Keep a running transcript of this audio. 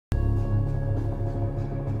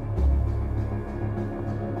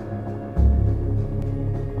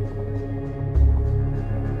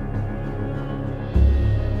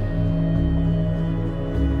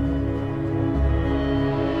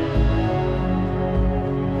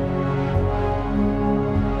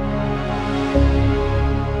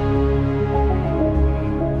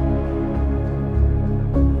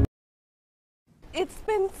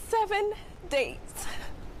10 days.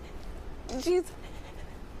 She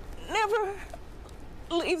never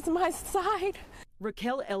leaves my side.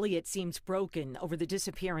 Raquel Elliott seems broken over the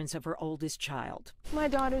disappearance of her oldest child. My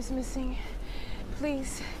daughter's missing.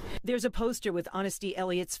 Please. There's a poster with Aunisty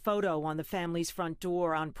Elliott's photo on the family's front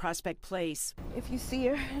door on Prospect Place. If you see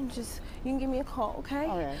her, you can give me a call, okay?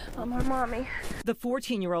 All right. I'm her mommy. The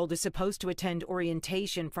 14-year-old is supposed to attend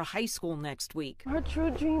orientation for high school next week. Her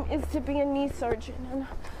true dream is to be a knee surgeon, and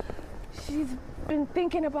she's been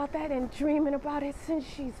thinking about that and dreaming about it since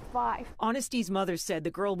she's 5. Aunisty's mother said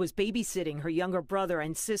the girl was babysitting her younger brother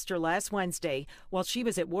and sister last Wednesday while she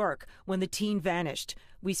was at work when the teen vanished.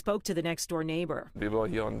 We spoke to the next-door neighbor. We were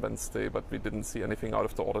here on Wednesday, but we didn't see anything out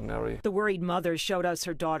of the ordinary. The worried mother showed us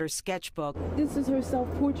her daughter's sketchbook. This is her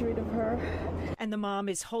self-portrait of her. And the mom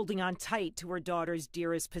is holding on tight to her daughter's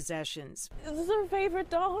dearest possessions. This is her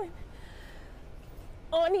favorite doll.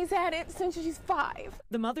 Aunie's had it since she's 5.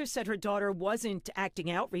 The mother said her daughter wasn't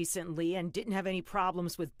acting out recently and didn't have any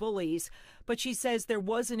problems with bullies, but she says there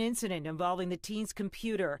was an incident involving the teen's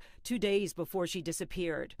computer 2 days before she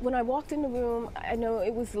disappeared. When I walked in the room, I know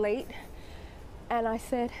it was late, and I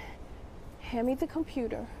said, hand me the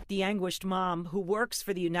computer. The anguished mom, who works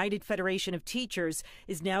for the United Federation of Teachers,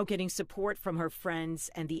 is now getting support from her friends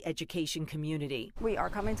and the education community. We are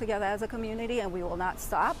coming together as a community, and we will not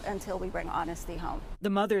stop until we bring Aunisty home. The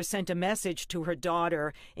mother sent a message to her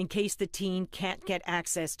daughter in case the teen can't get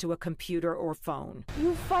access to a computer or phone.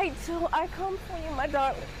 You fight till I come for you, my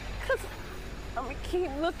darling, because I'm going to keep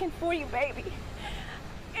looking for you, baby.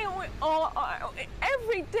 And we all are,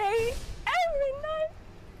 every day, every night.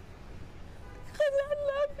 I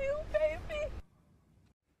love you, baby.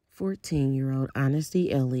 14-year-old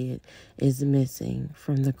Aunisty Elliott is missing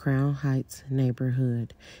from the Crown Heights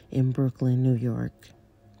neighborhood in Brooklyn, New York.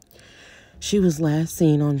 She was last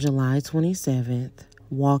seen on July 27th,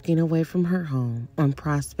 walking away from her home on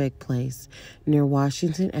Prospect Place near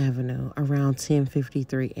Washington Avenue around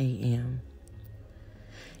 10:53 a.m.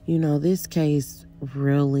 You know, this case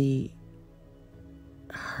really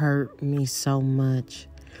hurt me so much,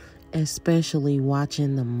 especially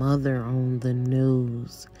watching the mother on the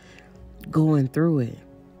news going through it.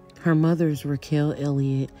 Her mother's Raquel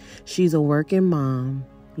Elliott. She's a working mom.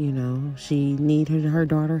 You know, she needed her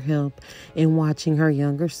daughter help in watching her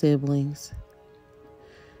younger siblings.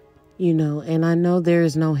 You know, and I know there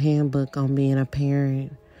is no handbook on being a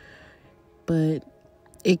parent, but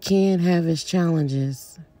it can have its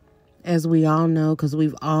challenges, as we all know, because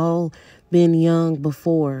we've all been young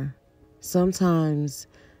before. Sometimes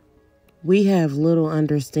we have little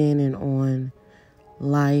understanding on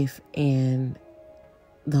life and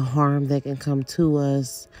the harm that can come to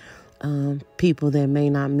us, people that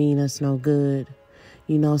may not mean us no good.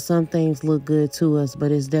 You know, some things look good to us,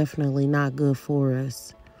 but it's definitely not good for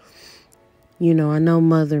us. You know, I know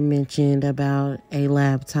Mother mentioned about a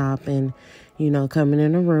laptop and, you know, coming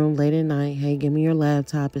in a room late at night. Hey, give me your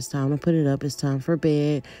laptop. It's time to put it up. It's time for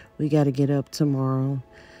bed. We got to get up tomorrow.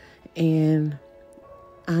 And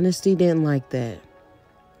Aunisty didn't like that.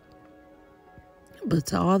 But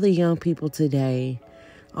to all the young people today,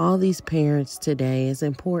 all these parents today, it's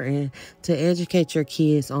important to educate your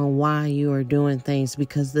kids on why you are doing things,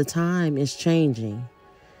 because the time is changing.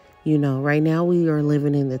 You know, right now we are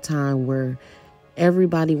living in the time where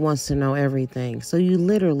everybody wants to know everything. So you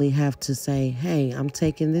literally have to say, hey, I'm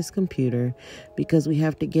taking this computer because we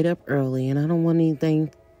have to get up early and I don't want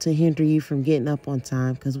anything to hinder you from getting up on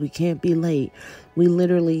time because we can't be late. We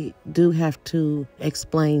literally do have to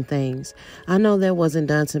explain things. I know that wasn't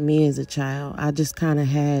done to me as a child. I just kind of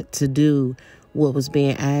had to do what was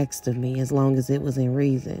being asked of me as long as it was in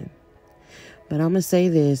reason. But I'm going to say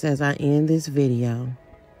this as I end this video.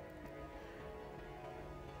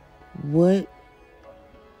 What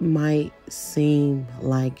might seem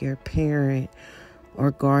like your parent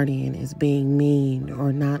or guardian is being mean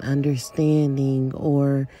or not understanding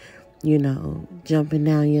or, you know, jumping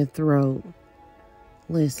down your throat.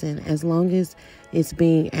 Listen, as long as it's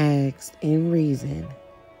being asked in reason,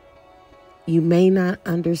 you may not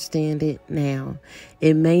understand it now.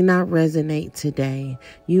 It may not resonate today.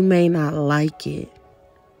 You may not like it.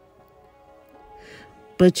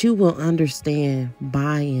 But you will understand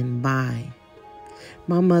by and by.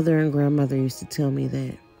 My mother and grandmother used to tell me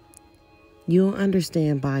that. You'll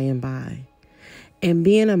understand by and by. And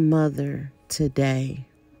being a mother today,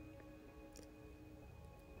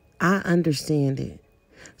 I understand it.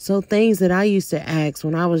 So things that I used to ask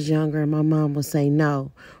when I was younger and my mom would say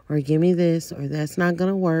no, or give me this, or that's not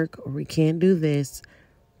going to work, or we can't do this.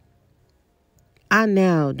 I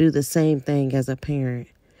now do the same thing as a parent,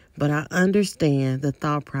 but I understand the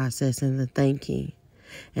thought process and the thinking.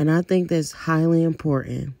 And I think that's highly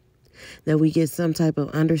important, that we get some type of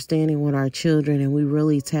understanding with our children and we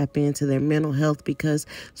really tap into their mental health, because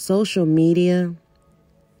social media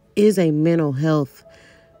is a mental health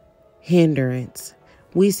hindrance.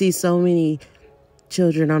 We see so many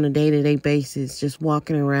children on a day-to-day basis just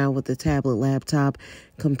walking around with a tablet, laptop,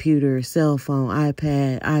 computer, cell phone,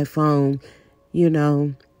 iPad, iPhone, you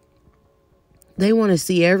know. They want to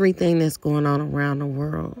see everything that's going on around the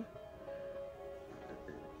world.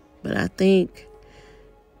 But I think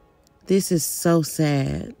this is so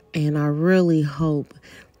sad, and I really hope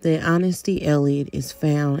that Aunisty Elliott is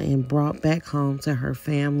found and brought back home to her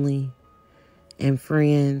family and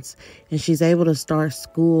friends, and she's able to start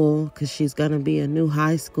school because she's going to be a new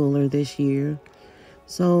high schooler this year.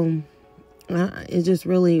 So it just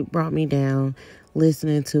really brought me down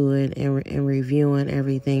listening to it and reviewing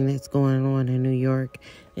everything that's going on in New York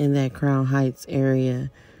in that Crown Heights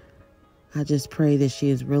area. I just pray that she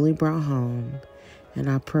is really brought home, and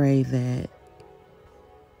I pray that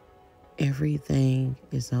everything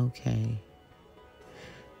is okay.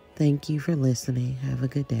 Thank you for listening. Have a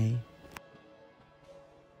good day.